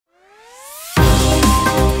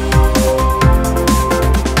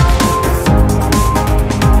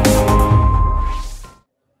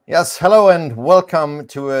Yes, hello and welcome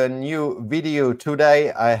to a new video.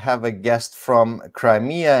 Today I have a guest from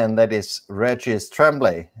Crimea, and that is Regis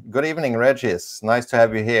Tremblay. Good evening, Regis. Nice to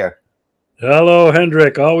have you here. Hello,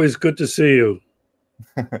 Hendrik. Always good to see you.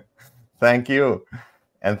 Thank you,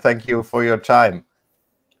 and thank you for your time.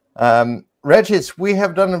 Regis, we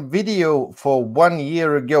have done a video for 1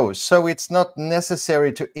 year ago, so it's not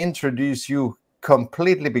necessary to introduce you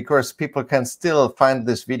completely because people can still find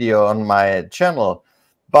this video on my channel.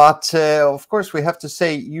 But of course, we have to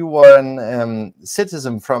say you are a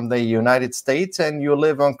citizen from the United States, and you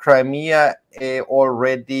live on Crimea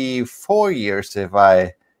already 4 years, if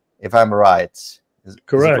I'm right.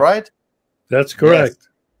 Correct. Is it right? That's correct. Yes.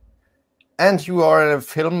 And you are a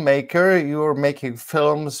filmmaker. You are making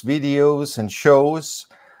films, videos, and shows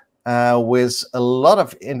with a lot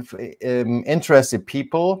of interested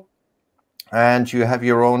people. And you have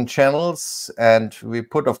your own channels, and we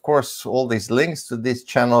put, of course, all these links to these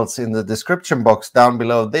channels in the description box down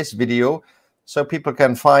below this video, so people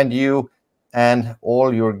can find you and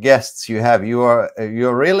all your guests you have. You're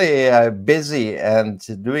really busy and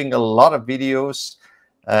doing a lot of videos.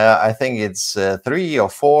 I think it's 3 or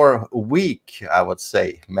 4 a week, I would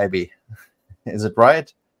say, maybe. Is it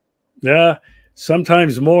right? Yeah,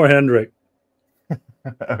 sometimes more, Hendrik.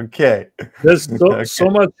 Okay. There's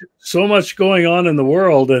so much going on in the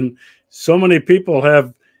world, and so many people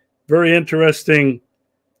have very interesting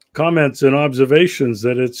comments and observations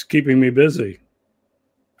that it's keeping me busy.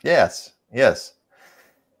 Yes, yes.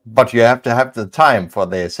 But you have to have the time for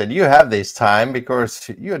this, and you have this time because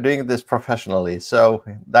you're doing this professionally. So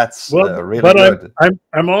that's really good.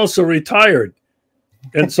 I'm also retired,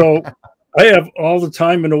 and so I have all the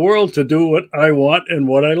time in the world to do what I want and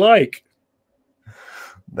what I like.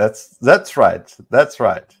 That's right. That's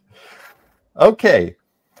right. Okay.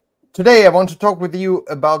 Today I want to talk with you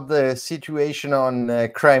about the situation on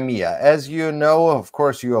Crimea. As you know, of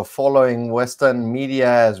course, you are following Western media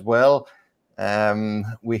as well.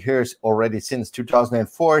 We hear already since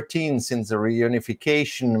 2014, since the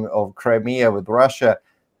reunification of Crimea with Russia,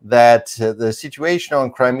 that the situation on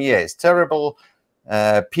Crimea is terrible.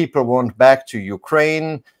 People want back to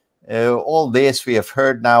Ukraine. All this we have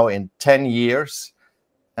heard now in 10 years.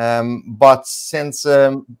 But since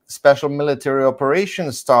special military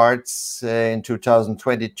operation starts in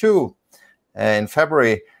 2022, in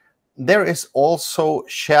February, there is also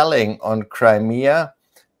shelling on Crimea.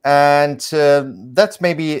 And that's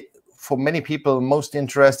maybe for many people most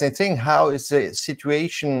interesting thing. How is the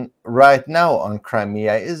situation right now on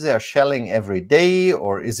Crimea? Is there shelling every day,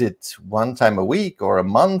 or is it one time a week or a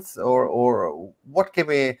month, or what can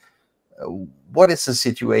we, what is the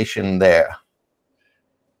situation there?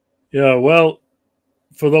 Yeah, well,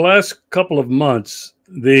 for the last couple of months,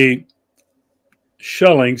 the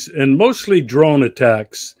shellings and mostly drone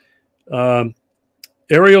attacks,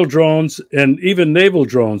 aerial drones and even naval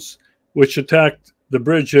drones, which attacked the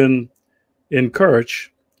bridge in Kerch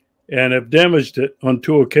and have damaged it on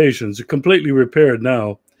 2 occasions. It's completely repaired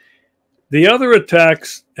now. The other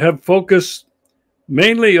attacks have focused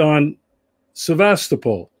mainly on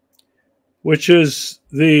Sevastopol, which is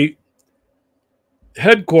the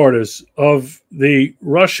headquarters of the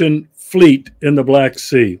Russian fleet in the Black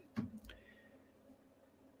Sea.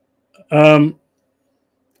 The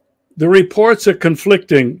reports are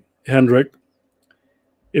conflicting, Hendrik.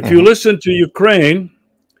 If you listen to Ukraine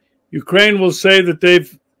will say that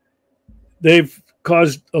they've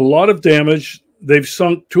caused a lot of damage. They've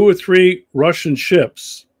sunk 2 or 3 Russian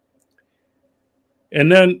ships. And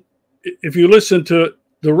then if you listen to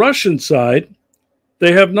the Russian side,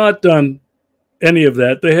 they have not done any of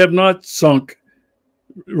that. They have not sunk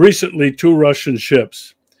recently 2 Russian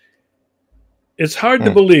ships. It's hard to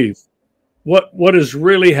believe what has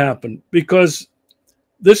really happened, because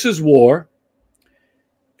this is war,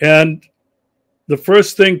 and the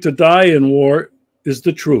first thing to die in war is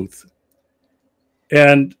the truth.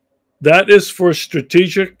 And that is for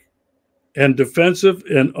strategic and defensive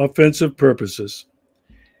and offensive purposes.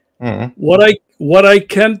 What I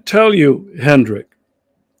can tell you, Hendrik,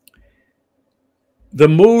 the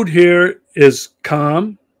mood here is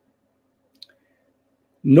calm.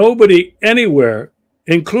 Nobody anywhere,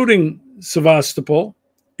 including Sevastopol,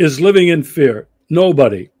 is living in fear.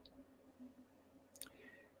 Nobody.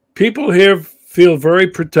 People here feel very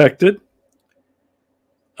protected.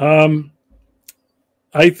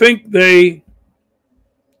 I think they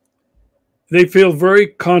feel very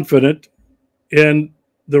confident in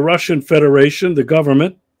the Russian Federation, the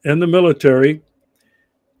government, and the military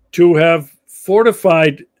to have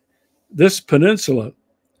fortified this peninsula.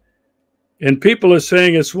 And people are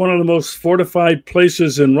saying it's one of the most fortified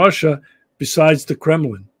places in Russia besides the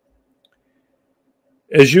Kremlin.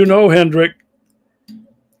 As you know, Hendrik,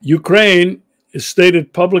 Ukraine has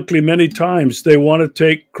stated publicly many times they want to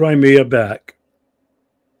take Crimea back.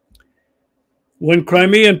 When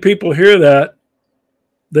Crimean people hear that,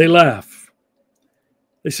 they laugh.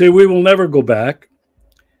 They say, we will never go back.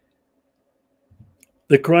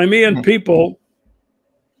 The Crimean people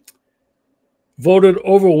voted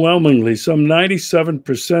overwhelmingly. Some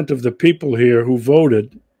 97% of the people here who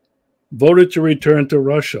voted to return to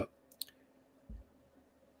Russia.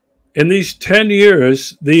 In these 10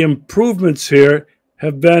 years, the improvements here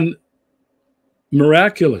have been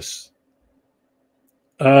miraculous.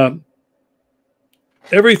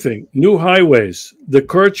 Everything, new highways, the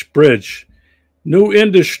Kerch Bridge, new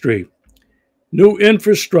industry, new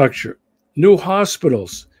infrastructure, new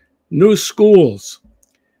hospitals, new schools.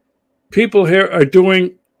 People here are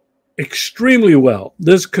doing extremely well.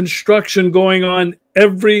 There's construction going on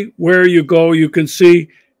everywhere you go. You can see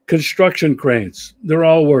construction cranes. They're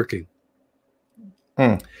all working.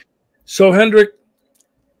 So, Hendrik,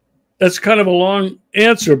 that's kind of a long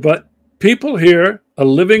answer, but people here are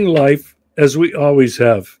living life as we always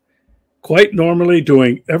have, quite normally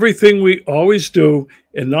doing everything we always do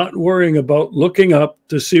and not worrying about looking up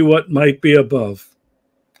to see what might be above.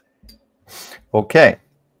 Okay.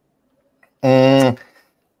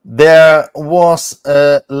 There was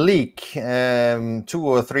a leak 2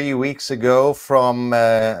 or 3 weeks ago from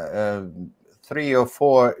 3 or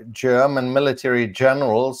 4 German military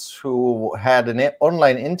generals who had an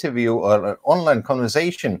online interview or an online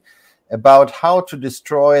conversation about how to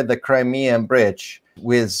destroy the Crimean bridge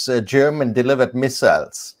with German delivered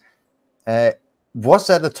missiles. Was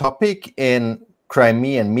that a topic in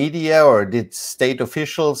Crimean media, or did state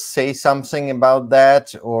officials say something about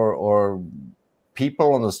that, or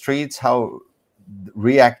people on the streets? How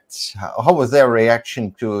was their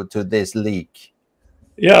reaction to this leak?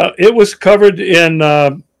 Yeah, it was covered in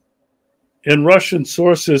Russian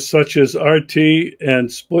sources such as RT and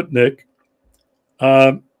Sputnik.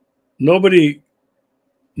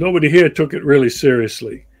 Nobody here took it really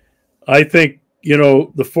seriously. I think, you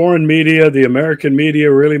know, the foreign media, the American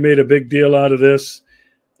media really made a big deal out of this.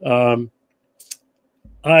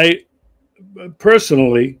 I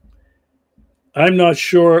personally, I'm not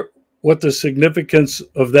sure what the significance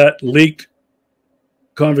of that leaked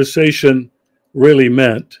conversation really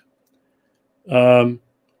meant. I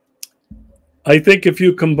think if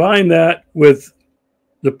you combine that with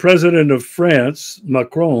the president of France,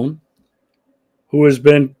 Macron, who has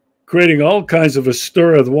been creating all kinds of a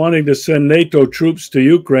stir of wanting to send NATO troops to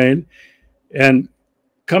Ukraine and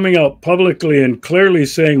coming out publicly and clearly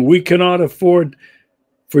saying we cannot afford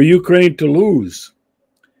for Ukraine to lose.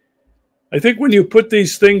 I think when you put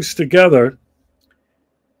these things together,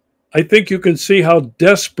 I think you can see how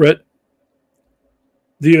desperate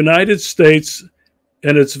the United States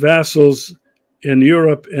and its vassals in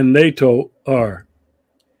Europe and NATO are.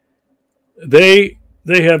 They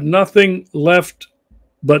have nothing left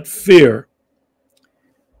but fear.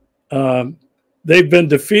 They've been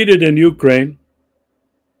defeated in Ukraine.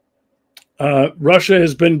 Russia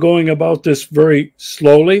has been going about this very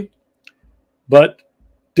slowly, but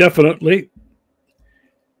definitely.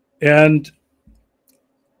 And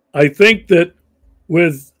I think that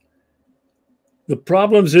with the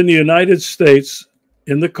problems in the United States,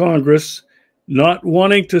 in the Congress, not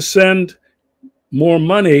wanting to send more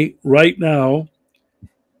money right now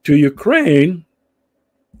to Ukraine,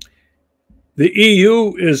 the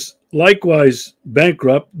EU is likewise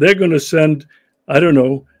bankrupt. They're going to send, I don't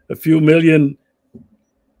know, a few million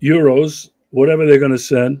euros, whatever they're going to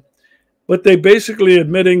send. But they basically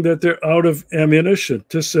admitting that they're out of ammunition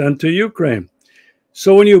to send to Ukraine.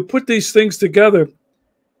 So when you put these things together,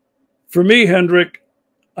 for me, Hendrik,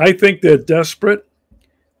 I think they're desperate.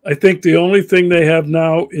 I think the only thing they have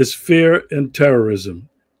now is fear and terrorism.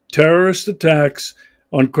 Terrorist attacks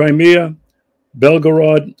on Crimea,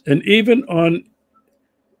 Belgorod, and even on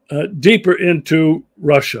deeper into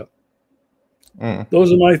Russia.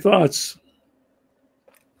 Those are my thoughts.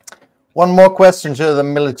 One more question to the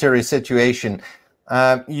military situation.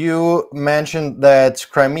 You mentioned that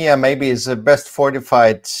Crimea maybe is the best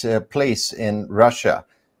fortified place in Russia.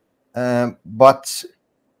 But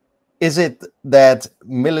is it that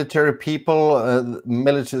military people,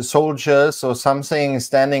 military soldiers or something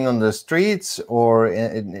standing on the streets, or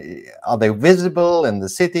are they visible in the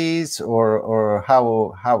cities, or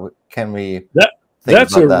how can we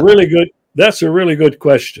that's a really good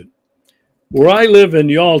question. Where I live in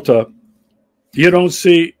Yalta, you don't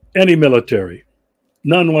see any military,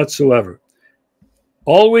 none whatsoever.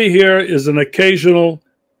 All we hear is an occasional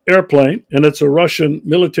airplane, and it's a Russian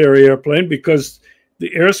military airplane because The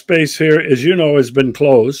airspace here, as you know, has been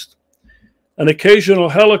closed. An occasional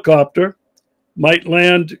helicopter might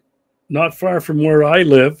land not far from where I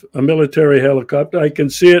live, a military helicopter. I can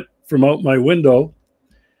see it from out my window.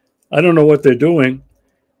 I don't know what they're doing,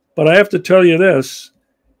 but I have to tell you this.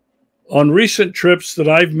 On recent trips that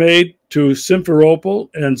I've made to Simferopol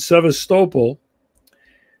and Sevastopol,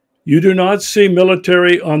 you do not see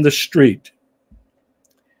military on the street.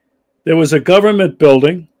 There was a government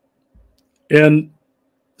building in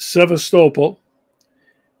Sevastopol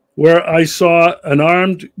where I saw an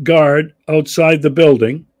armed guard outside the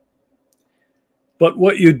building. But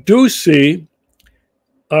what you do see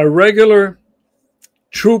are regular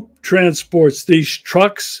troop transports, these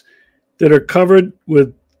trucks that are covered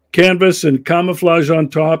with canvas and camouflage on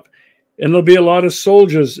top, and there'll be a lot of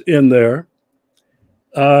soldiers in there.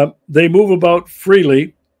 They move about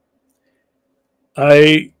freely.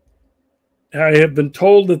 I have been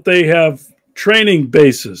told that they have training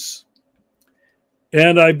bases,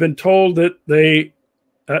 and I've been told that they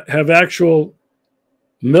have actual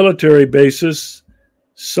military bases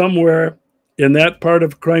somewhere in that part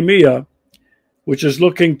of Crimea, which is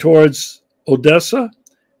looking towards Odessa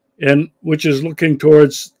and which is looking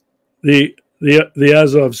towards the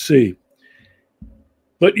Azov Sea.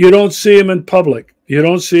 But you don't see them in public. You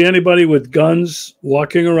don't see anybody with guns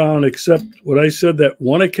walking around, except what I said, that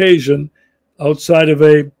one occasion outside of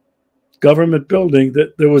a government building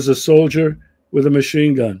that there was a soldier with a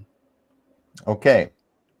machine gun. Okay.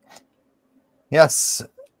 Yes.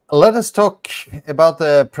 Let us talk about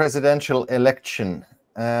the presidential election.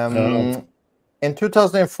 In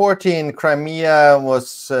 2014, Crimea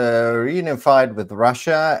was reunified with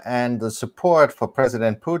Russia, and the support for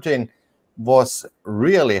President Putin was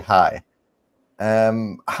really high.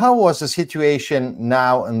 How was the situation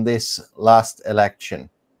now in this last election?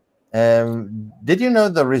 Did you know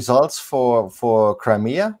the results for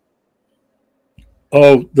Crimea?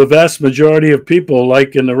 Oh, the vast majority of people,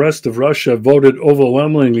 like in the rest of Russia, voted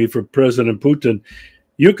overwhelmingly for President Putin.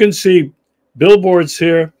 You can see billboards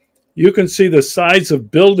here. You can see the sides of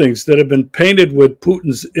buildings that have been painted with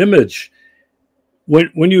Putin's image.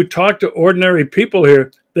 When you talk to ordinary people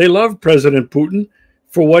here, they love President Putin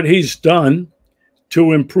for what he's done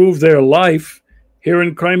to improve their life here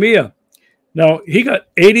in Crimea. Now, he got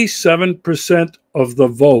 87% of the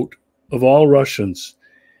vote of all Russians.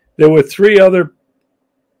 There were three other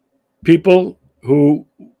people who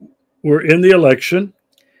were in the election.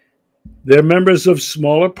 They're members of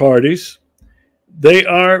smaller parties. They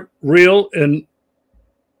are real and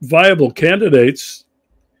viable candidates,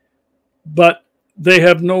 but they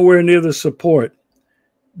have nowhere near the support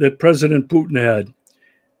that President Putin had.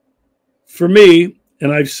 For me,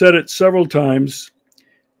 and I've said it several times,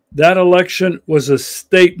 that election was a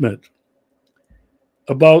statement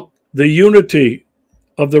about the unity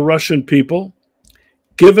of the Russian people,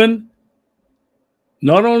 given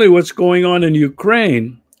not only what's going on in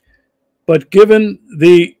Ukraine, but given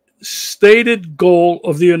the stated goal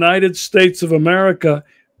of the United States of America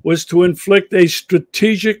was to inflict a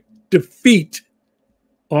strategic defeat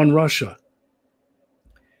on Russia.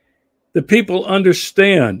 The people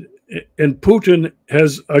understand, and Putin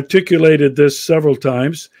has articulated this several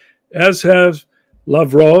times, as have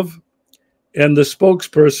Lavrov and the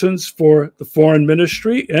spokespersons for the foreign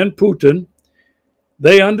ministry and Putin.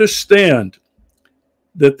 They understand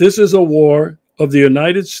that this is a war of the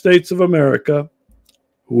United States of America,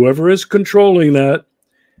 whoever is controlling that,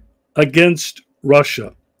 against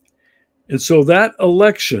Russia. And so that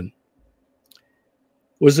election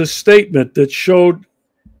was a statement that showed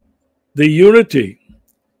the unity,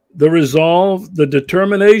 the resolve, the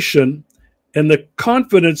determination, and the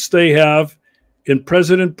confidence they have in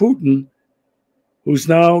President Putin, who's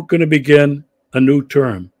now going to begin a new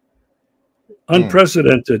term.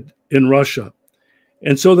 Unprecedented in Russia.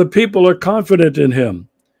 And so the people are confident in him.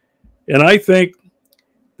 And I think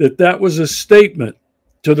that that was a statement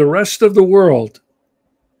to the rest of the world,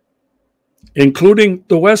 including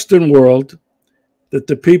the Western world, that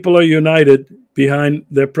the people are united behind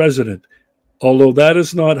their president, although that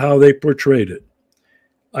is not how they portrayed it.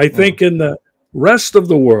 I think in the rest of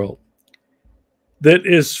the world that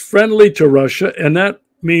is friendly to Russia, and that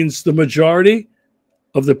means the majority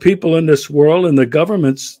of the people in this world and the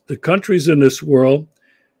governments, the countries in this world,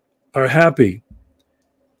 are happy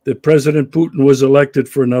that President Putin was elected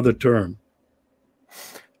for another term.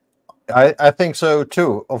 I think so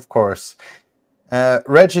too, of course.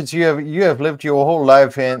 Regis, you have lived your whole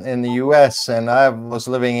life in the US, and I was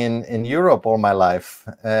living in Europe all my life.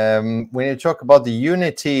 When you talk about the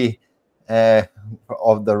unity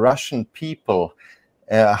of the Russian people,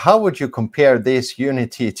 How would you compare this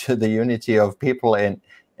unity to the unity of people in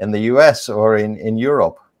the US or in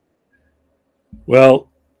Europe? Well,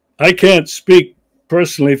 I can't speak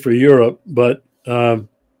personally for Europe, but I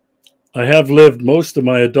have lived most of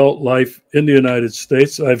my adult life in the United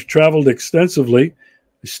States. I've traveled extensively.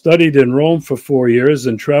 I studied in Rome for 4 years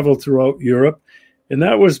and traveled throughout Europe. And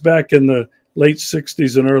that was back in the late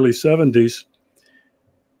 60s and early 70s.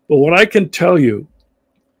 But what I can tell you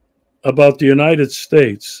about the United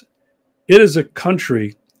States, it is a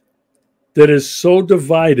country that is so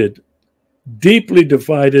divided, deeply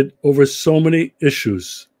divided over so many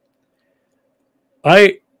issues.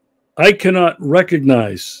 I cannot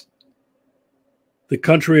recognize the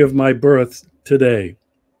country of my birth today.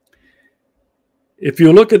 If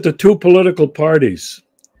you look at the two political parties,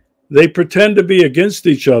 they pretend to be against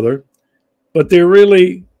each other, but they're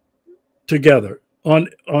really together. On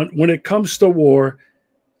when it comes to war,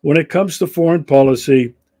 when it comes to foreign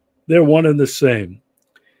policy, they're one and the same.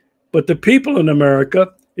 But the people in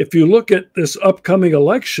America, if you look at this upcoming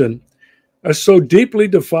election, are so deeply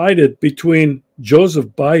divided between Joseph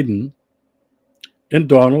Biden and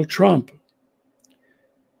Donald Trump.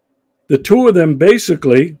 The two of them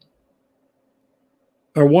basically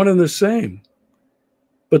are one and the same.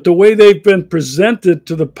 But the way they've been presented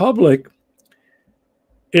to the public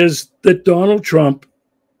is that Donald Trump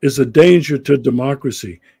is a danger to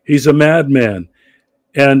democracy. He's a madman.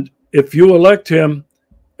 And if you elect him,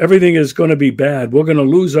 everything is going to be bad. We're going to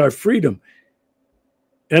lose our freedom.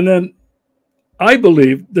 And then I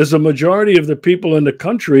believe there's a majority of the people in the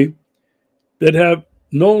country that have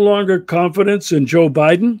no longer confidence in Joe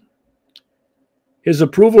Biden. His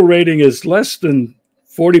approval rating is less than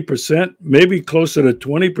 40%, maybe closer to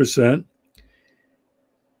 20%.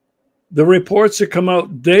 The reports that come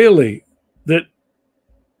out daily that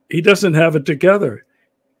he doesn't have it together,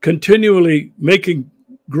 continually making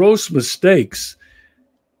gross mistakes,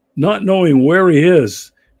 not knowing where he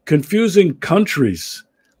is, confusing countries.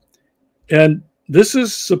 And this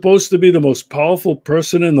is supposed to be the most powerful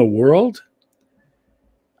person in the world.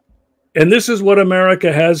 And this is what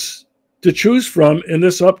America has to choose from in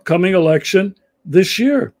this upcoming election this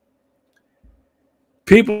year.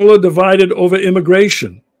 People are divided over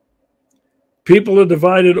immigration. People are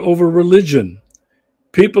divided over religion.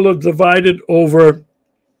 People are divided over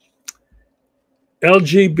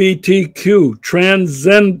LGBTQ,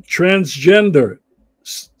 transgender,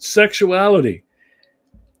 sexuality.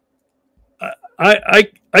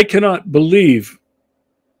 I cannot believe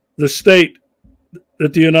the state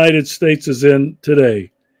that the United States is in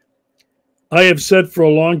today. I have said for a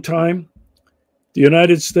long time, the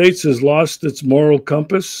United States has lost its moral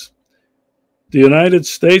compass. The United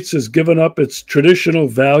States has given up its traditional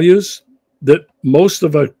values that most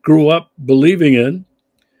of us grew up believing in: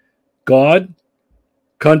 God,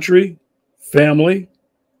 country, family,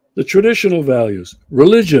 the traditional values,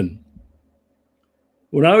 religion.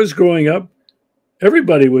 When I was growing up,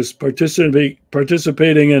 everybody was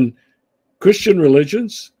participating in Christian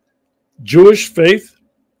religions, Jewish faith.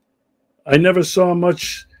 I never saw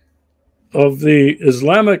much of the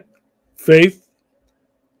Islamic faith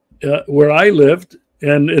where I lived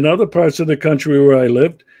and in other parts of the country where I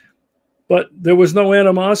lived, but there was no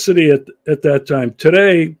animosity at that time.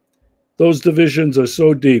 Today, those divisions are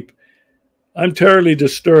so deep. I'm terribly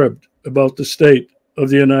disturbed about the state of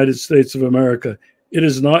the United States of America. It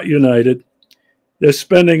is not united. They're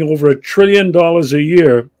spending over $1 trillion a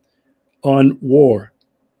year on war,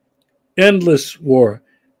 endless war.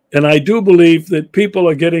 And I do believe that people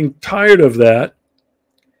are getting tired of that,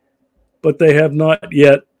 but they have not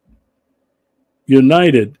yet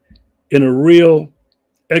united in a real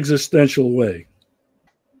existential way.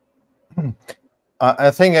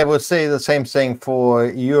 I think I would say the same thing for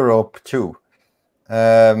Europe too.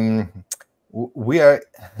 We are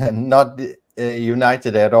not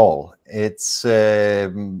united at all. It's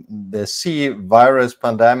the C virus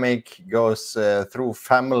pandemic goes through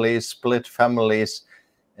families, split families,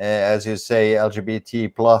 as you say,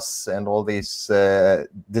 LGBT plus, and all these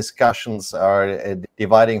discussions are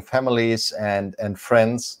dividing families and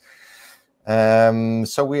friends.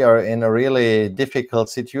 So we are in a really difficult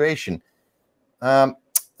situation.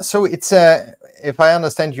 So it's if I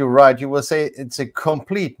understand you right, you will say it's a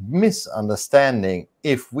complete misunderstanding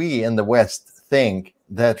if we in the West think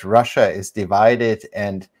that Russia is divided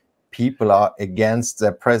and people are against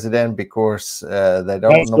the president because they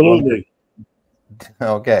don't Absolutely.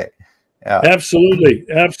 know. Okay. Yeah. Absolutely.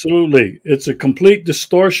 Absolutely. It's a complete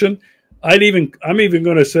distortion. I'm even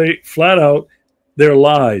going to say flat out, they're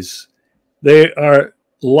lies. They are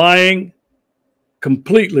lying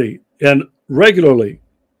completely and regularly,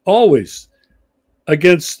 always.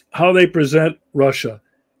 against how they present Russia.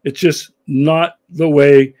 It's just not the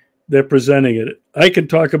way they're presenting it. I can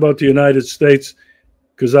talk about the United States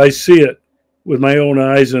because I see it with my own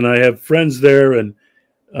eyes, and I have friends there, and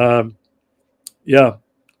yeah,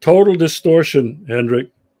 total distortion, Hendrik.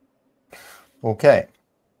 Okay.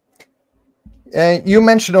 You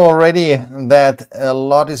mentioned already that a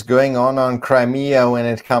lot is going on Crimea when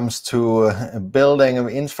it comes to building of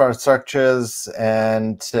infrastructures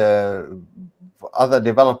and other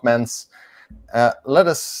developments. Let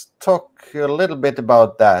us talk a little bit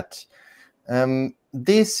about that.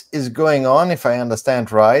 This is going on, if I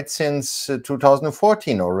understand right, since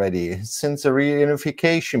 2014 already, since the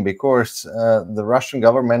reunification, because the Russian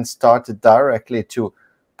government started directly to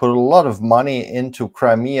put a lot of money into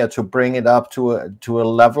Crimea to bring it up to a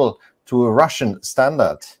level, to a Russian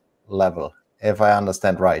standard level, if I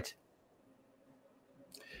understand right.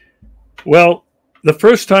 Well, the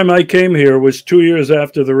first time I came here was 2 years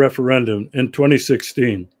after the referendum in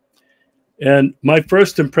 2016. And my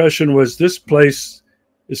first impression was this place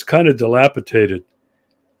is kind of dilapidated.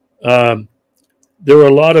 There were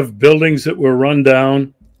a lot of buildings that were run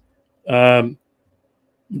down.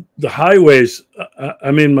 The highways, I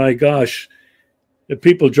mean, my gosh, if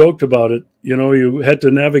people joked about it, you know, you had to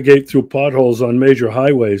navigate through potholes on major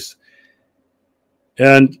highways.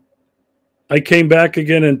 And I came back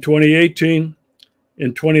again in 2018,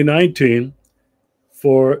 in 2019,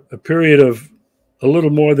 for a period of a little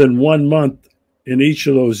more than 1 month in each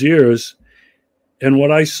of those years. And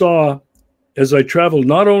what I saw as I traveled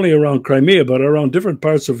not only around Crimea, but around different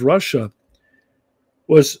parts of Russia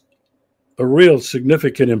was a real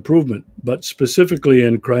significant improvement, but specifically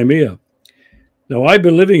in Crimea. Now, I've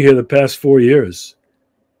been living here the past 4 years.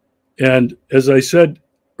 And as I said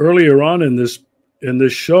earlier on in this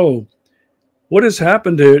show, what has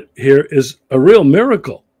happened here is a real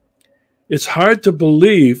miracle. It's hard to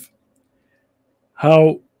believe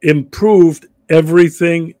how improved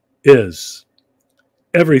everything is.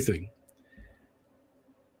 Everything.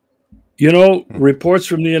 You know, reports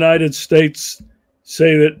from the United States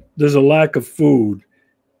say that there's a lack of food,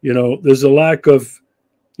 you know, there's a lack of,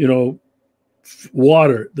 you know,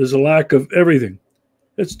 water, there's a lack of everything.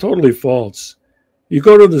 It's totally false. You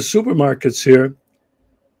go to the supermarkets here,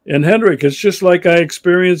 and Hendrik, it's just like I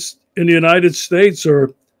experienced in the United States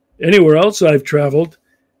or anywhere else I've traveled.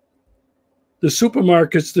 The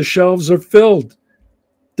supermarkets, the shelves are filled.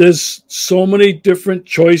 There's so many different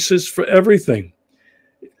choices for everything.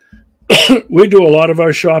 We do a lot of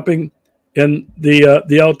our shopping in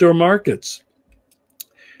the outdoor markets,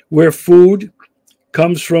 where food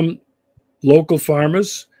comes from local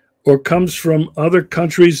farmers or comes from other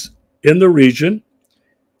countries in the region,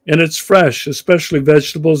 and it's fresh, especially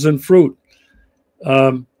vegetables and fruit.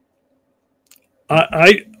 The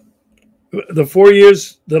 4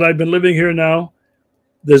 years that I've been living here now,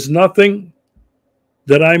 there's nothing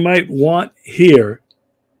that I might want here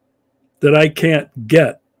that I can't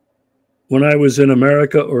get when I was in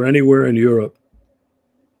America or anywhere in Europe.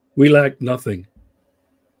 We lack nothing.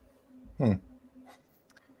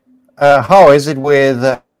 How is it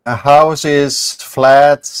with houses,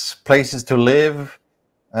 flats, places to live?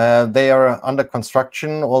 They are under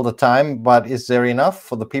construction all the time, but is there enough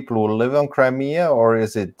for the people who live on Crimea, or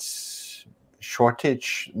is it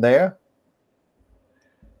shortage there?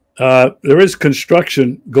 There is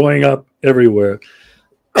construction going up everywhere.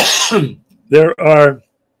 There are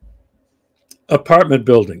apartment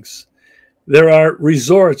buildings. There are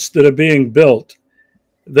resorts that are being built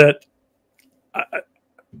that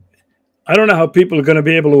I don't know how people are going to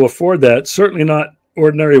be able to afford that. Certainly not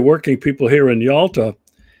ordinary working people here in Yalta.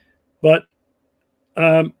 But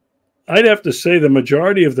I'd have to say the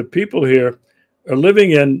majority of the people here are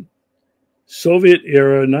living in Soviet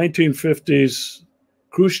era, 1950s,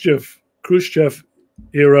 Khrushchev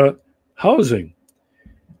era housing.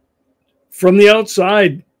 From the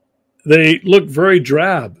outside, they look very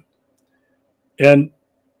drab. And,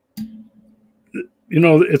 you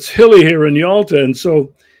know, it's hilly here in Yalta. And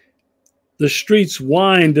so the streets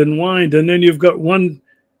wind and wind. And then you've got one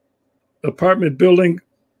apartment building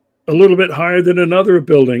a little bit higher than another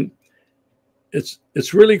building.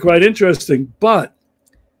 It's really quite interesting. But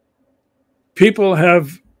people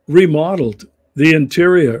have remodeled the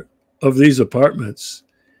interior of these apartments.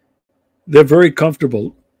 They're very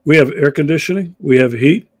comfortable. We have air conditioning, we have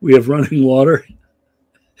heat, we have running water.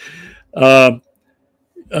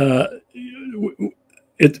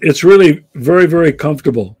 It's really very, very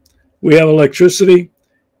comfortable. We have electricity.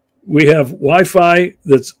 We have Wi-Fi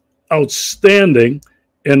that's outstanding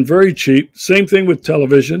and very cheap. Same thing with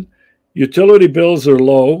television. Utility bills are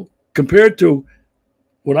low compared to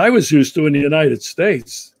what I was used to in the United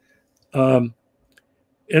States. And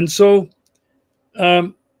so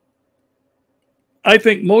I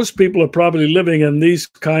think most people are probably living in these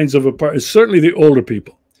kinds of apartments, certainly the older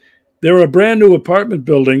people. There are brand new apartment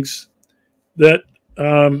buildings that,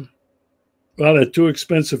 well, they're too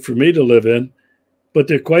expensive for me to live in, but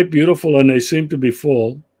they're quite beautiful and they seem to be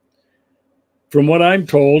full. From what I'm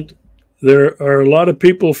told, there are a lot of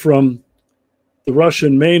people from the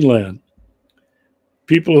Russian mainland,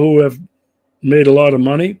 people who have made a lot of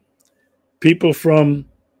money, people from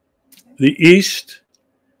the east,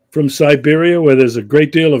 from Siberia, where there's a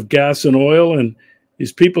great deal of gas and oil, and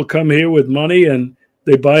these people come here with money and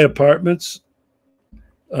they buy apartments.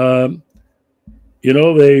 You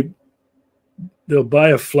know, they'll buy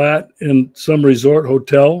a flat in some resort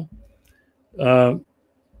hotel.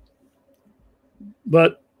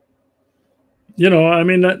 But, you know, I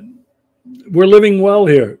mean, we're living well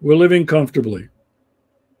here. We're living comfortably.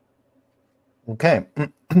 Okay.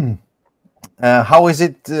 How is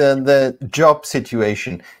it, the job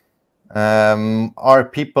situation? Are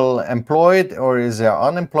people employed, or is there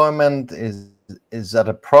unemployment? Is that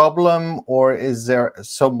a problem, or is there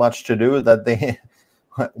so much to do that they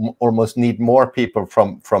almost need more people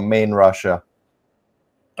from main Russia?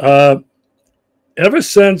 Ever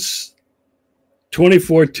since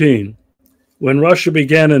 2014, when Russia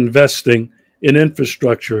began investing in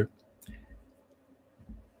infrastructure,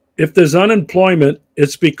 if there's unemployment,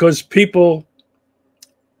 it's because people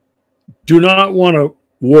do not want to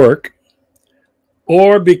work,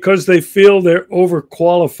 or because they feel they're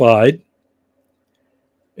overqualified,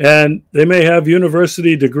 and they may have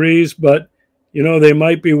university degrees, but you know, they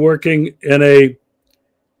might be working in a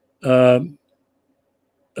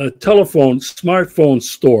smartphone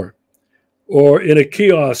store, or in a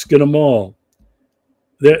kiosk in a mall.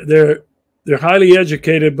 They're highly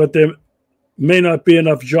educated, but there may not be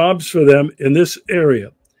enough jobs for them in this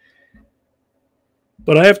area.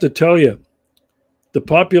 But I have to tell you, the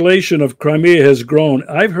population of Crimea has grown.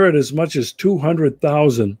 I've heard as much as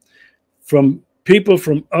 200,000 from people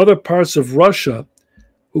from other parts of Russia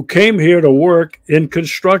who came here to work in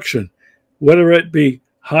construction, whether it be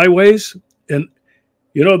highways, and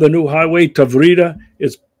you know, the new highway Tavrida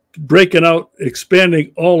is breaking out,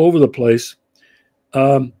 expanding all over the place.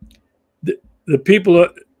 The people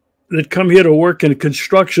that come here to work in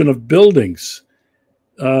construction of buildings.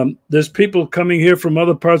 There's people coming here from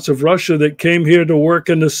other parts of Russia that came here to work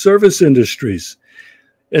in the service industries.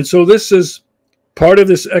 And so this is part of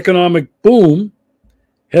this economic boom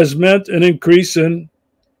has meant an increase in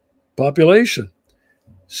population.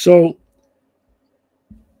 So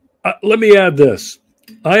let me add this.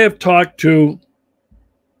 I have talked to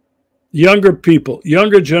younger people,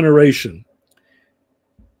 younger generation,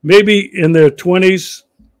 maybe in their 20s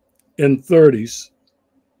and 30s,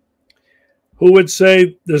 who would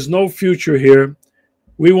say there's no future here.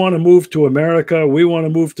 We want to move to America. We want to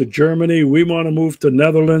move to Germany. We want to move to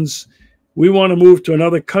Netherlands. We want to move to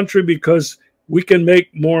another country because we can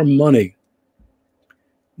make more money.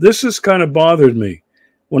 This has kind of bothered me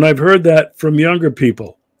when I've heard that from younger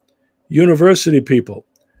people, university people.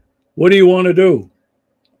 What do you want to do?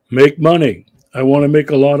 Make money. I want to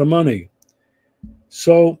make a lot of money.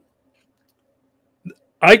 So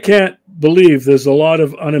I can't believe there's a lot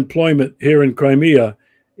of unemployment here in Crimea.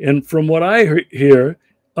 And from what I hear,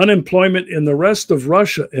 unemployment in the rest of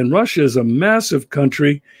Russia, and Russia is a massive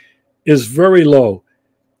country, is very low.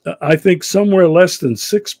 I think somewhere less than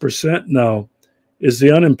 6% now is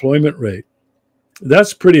the unemployment rate.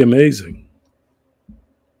 That's pretty amazing.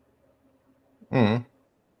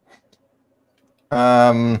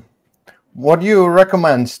 What do you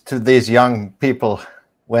recommend to these young people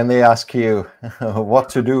when they ask you what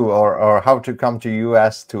to do or how to come to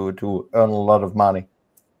US to earn a lot of money?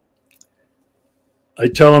 I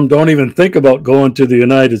tell them, don't even think about going to the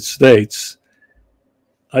United States.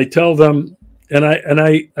 I tell them, and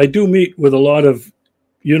I do meet with a lot of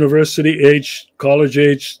university-age,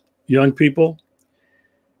 college-age young people,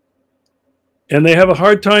 and they have a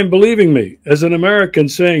hard time believing me as an American,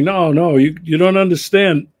 saying, no, you don't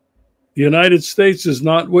understand. The United States is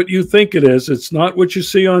not what you think it is. It's not what you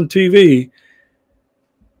see on TV.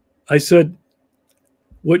 I said,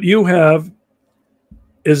 what you have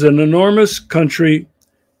is an enormous country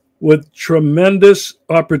with tremendous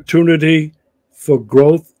opportunity for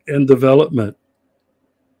growth and development.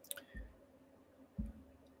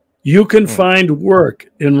 You can find work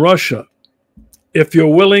in Russia if you're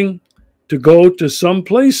willing to go to some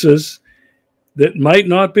places that might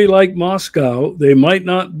not be like Moscow. They might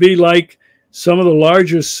not be like some of the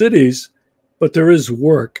larger cities, but there is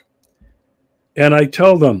work. And I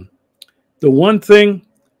tell them, the one thing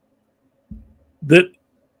that,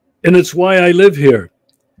 and it's why I live here.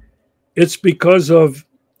 It's because of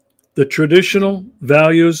the traditional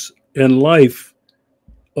values and life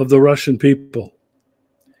of the Russian people,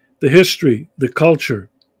 the history, the culture.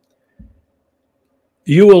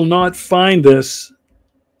 You will not find this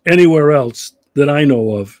anywhere else that I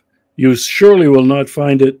know of. You surely will not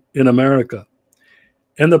find it in America.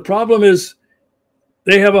 And the problem is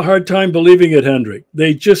they have a hard time believing it, Hendrik.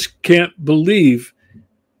 They just can't believe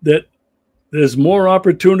that there's more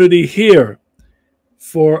opportunity here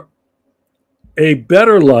for a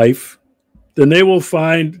better life than they will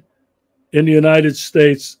find in the United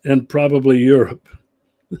States and probably Europe.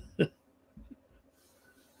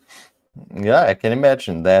 Yeah, I can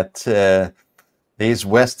imagine that these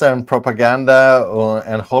Western propaganda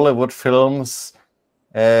and Hollywood films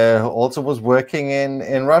also was working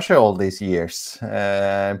in Russia all these years.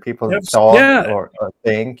 And people thought or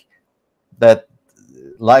think that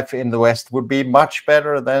life in the West would be much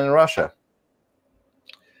better than in Russia.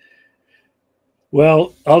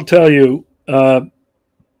 Well, I'll tell you,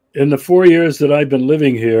 in the 4 years that I've been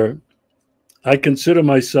living here, I consider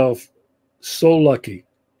myself so lucky.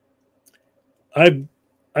 I've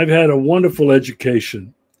had a wonderful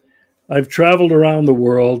education. I've traveled around the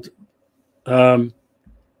world. But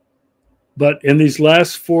in these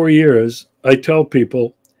last 4 years, I tell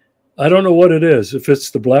people, I don't know what it is. If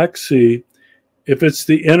it's the Black Sea, if it's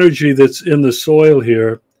the energy that's in the soil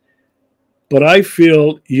here, but I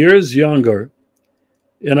feel years younger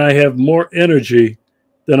and I have more energy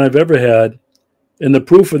than I've ever had. And the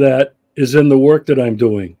proof of that is in the work that I'm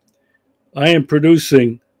doing. I am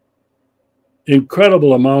producing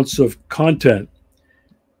incredible amounts of content.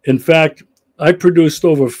 In fact, I produced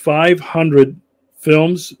over 500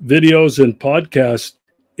 films, videos, and podcasts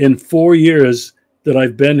in 4 years that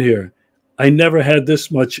I've been here. I never had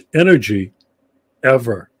this much energy,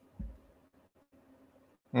 ever.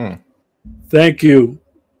 Thank you,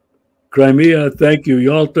 Crimea. Thank you,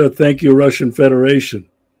 Yalta. Thank you, Russian Federation.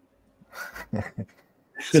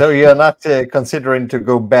 So you're not considering to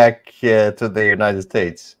go back to the United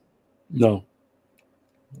States? No.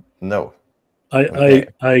 No.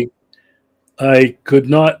 I could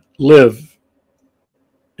not live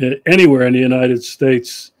anywhere in the United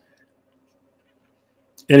States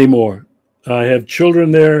anymore. I have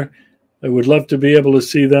children there. I would love to be able to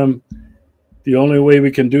see them. The only way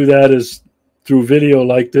we can do that is through video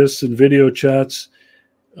like this and video chats.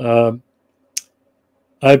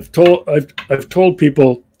 I've told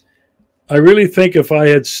people, I really think if I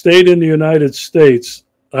had stayed in the United States,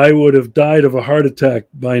 I would have died of a heart attack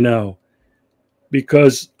by now,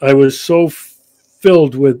 because I was so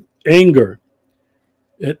filled with anger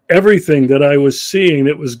at everything that I was seeing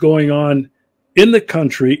that was going on in the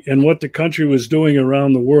country and what the country was doing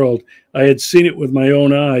around the world. I had seen it with my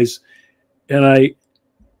own eyes, and I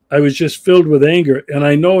was just filled with anger, and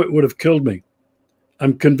I know it would have killed me.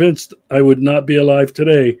 I'm convinced I would not be alive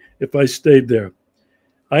today if I stayed there.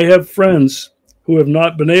 I have friends who have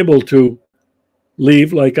not been able to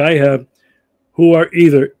leave like I have, who are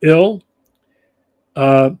either ill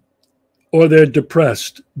or they're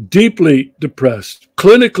depressed, deeply depressed,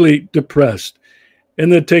 clinically depressed,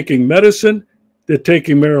 and they're taking medicine, they're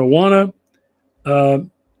taking marijuana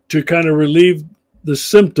to kind of relieve the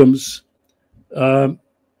symptoms that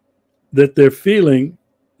they're feeling,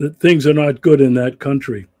 that things are not good in that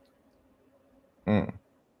country. In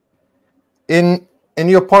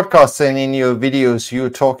your podcasts and in your videos, you're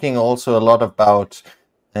talking also a lot about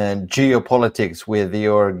geopolitics with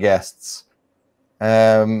your guests,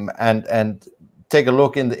 and take a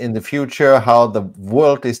look in the future, how the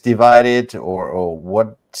world is divided, or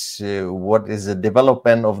what is the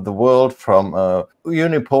development of the world from a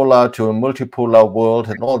unipolar to a multipolar world,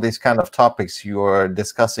 and all these kind of topics you're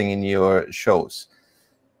discussing in your shows.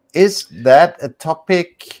 Is that a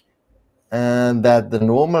topic that the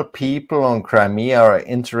normal people on Crimea are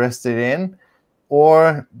interested in,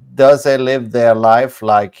 or does they live their life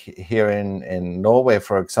like here in Norway,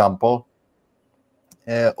 for example,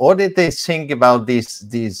 or did they think about these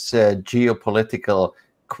geopolitical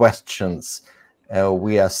questions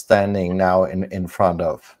we are standing now in front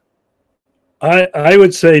of? I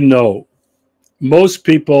would say no. Most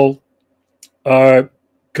people are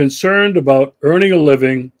concerned about earning a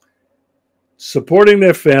living, supporting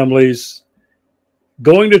their families,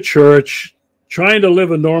 going to church, trying to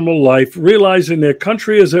live a normal life, realizing their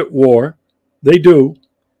country is at war. They do.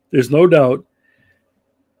 There's no doubt.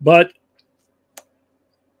 But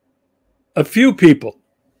a few people,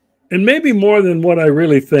 and maybe more than what I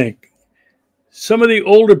really think, some of the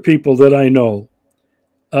older people that I know,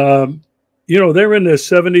 they're in their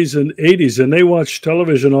 70s and 80s, and they watch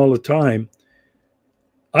television all the time.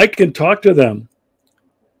 I can talk to them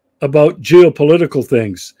about geopolitical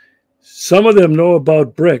things. Some of them know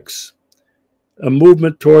about BRICS, a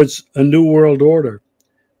movement towards a new world order.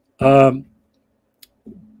 But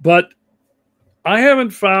I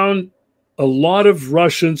haven't found a lot of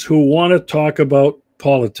Russians who want to talk about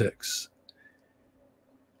politics.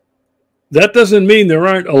 That doesn't mean there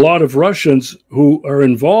aren't a lot of Russians who are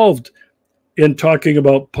involved in talking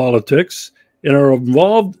about politics and are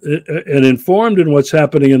involved and informed in what's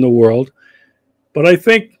happening in the world. But I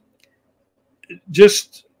think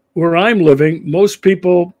just where I'm living, most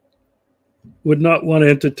people would not want to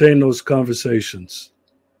entertain those conversations.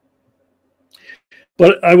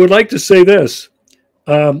 But I would like to say this.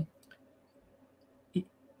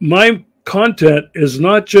 My content is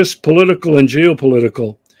not just political and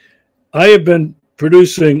geopolitical. I have been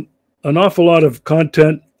producing an awful lot of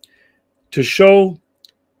content to show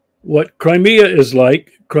what Crimea is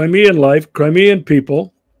like, Crimean life, Crimean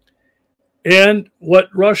people, and what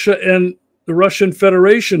Russia and the Russian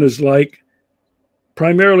Federation is like,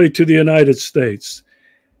 primarily to the United States.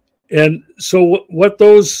 And so what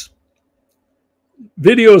those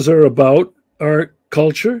videos are about are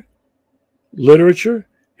culture, literature,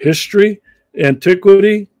 history,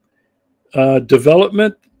 antiquity,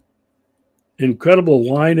 development, incredible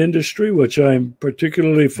wine industry, which I'm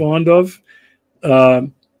particularly fond of.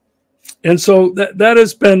 And so that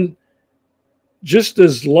has been just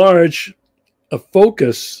as large a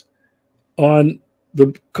focus on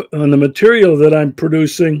the material that I'm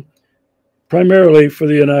producing primarily for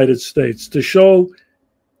the United States, to show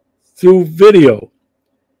through video,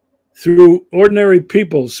 through ordinary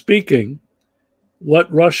people speaking,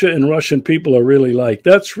 what Russia and Russian people are really like.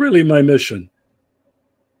 That's really my mission.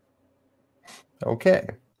 Okay.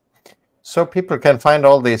 So people can find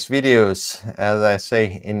all these videos, as I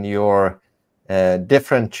say, in your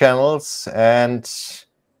different channels, and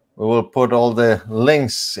we will put all the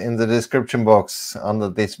links in the description box under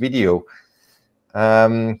this video.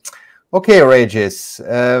 Okay, Regis,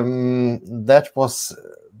 that was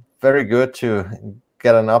very good to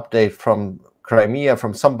get an update from Crimea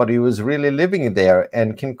from somebody who is really living there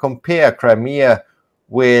and can compare Crimea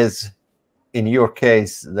with, in your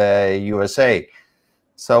case, the USA.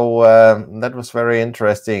 So that was very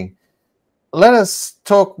interesting. Let us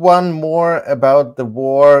talk one more about the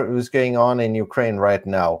war who's going on in Ukraine right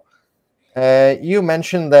now. You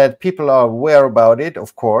mentioned that people are aware about it,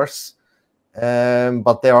 of course,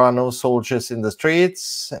 but there are no soldiers in the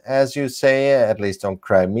streets, as you say, at least on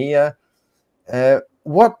Crimea.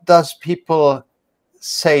 What does people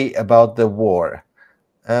say about the war?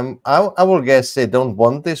 I will guess they don't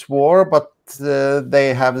want this war, but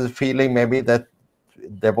they have the feeling maybe that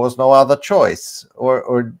there was no other choice.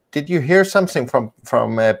 Or did you hear something from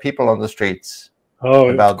people on the streets? Oh,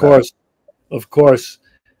 about of course, that? Of course.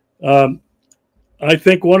 I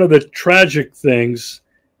think one of the tragic things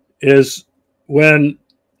is when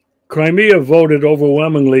Crimea voted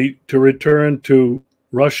overwhelmingly to return to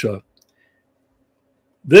Russia.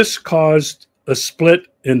 This caused a split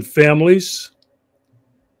in families,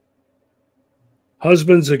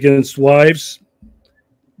 husbands against wives.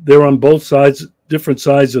 They're on both sides, different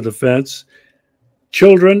sides of the fence.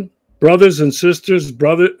 Children, brothers and sisters,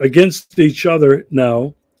 against each other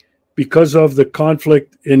now because of the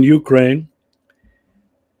conflict in Ukraine.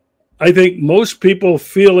 I think most people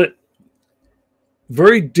feel it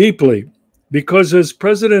very deeply because, as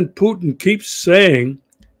President Putin keeps saying,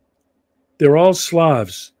 they're all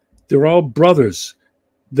Slavs. They're all brothers.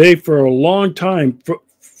 They, for a long time,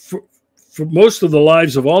 for most of the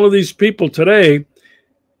lives of all of these people today,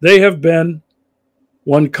 they have been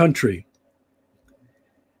one country.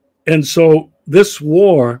 And so this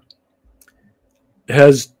war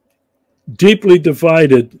has deeply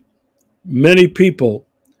divided many people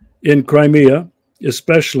in Crimea,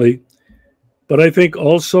 especially, but I think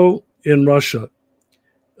also in Russia.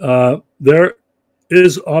 There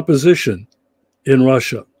is opposition in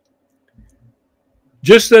Russia.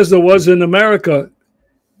 Just as there was in America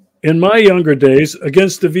in my younger days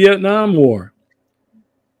against the Vietnam War.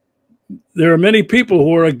 There are many people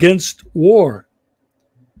who are against war.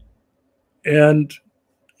 And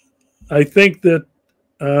I think that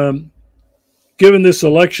given this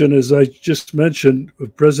election, as I just mentioned,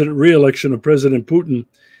 re-election of President Putin,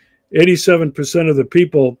 87% of the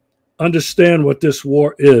people understand what this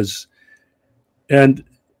war is. And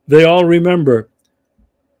they all remember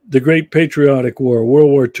the Great Patriotic War, World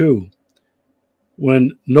War II,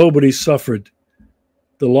 when nobody suffered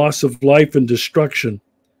the loss of life and destruction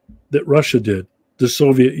that Russia did, the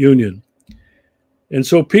Soviet Union. And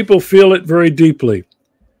so people feel it very deeply.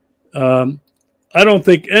 I don't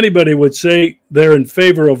think anybody would say they're in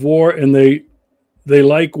favor of war and they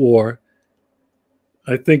like war.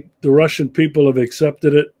 I think the Russian people have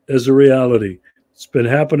accepted it as a reality. It's been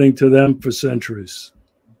happening to them for centuries.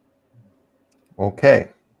 Okay.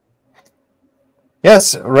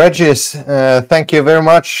 Yes, Regis, thank you very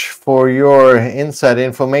much for your inside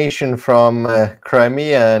information from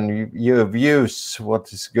Crimea and your views,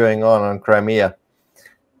 what is going on Crimea.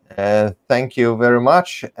 Thank you very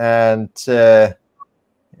much. And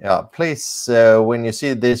yeah, please, when you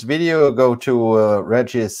see this video, go to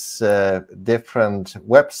Regis' different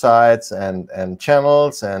websites and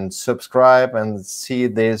channels and subscribe and see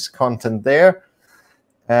this content there.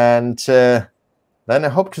 And then I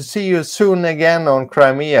hope to see you soon again on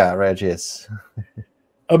Crimea, Regis.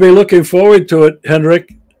 I'll be looking forward to it,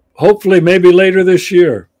 Henrik. Hopefully, maybe later this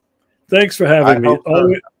year. Thanks for having me.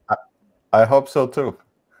 I hope so too.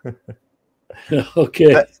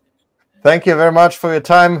 Okay. Thank you very much for your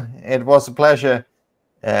time. It was a pleasure.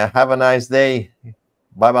 Have a nice day.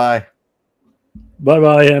 Bye-bye.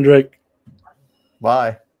 Bye-bye, Henrik.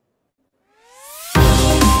 Bye.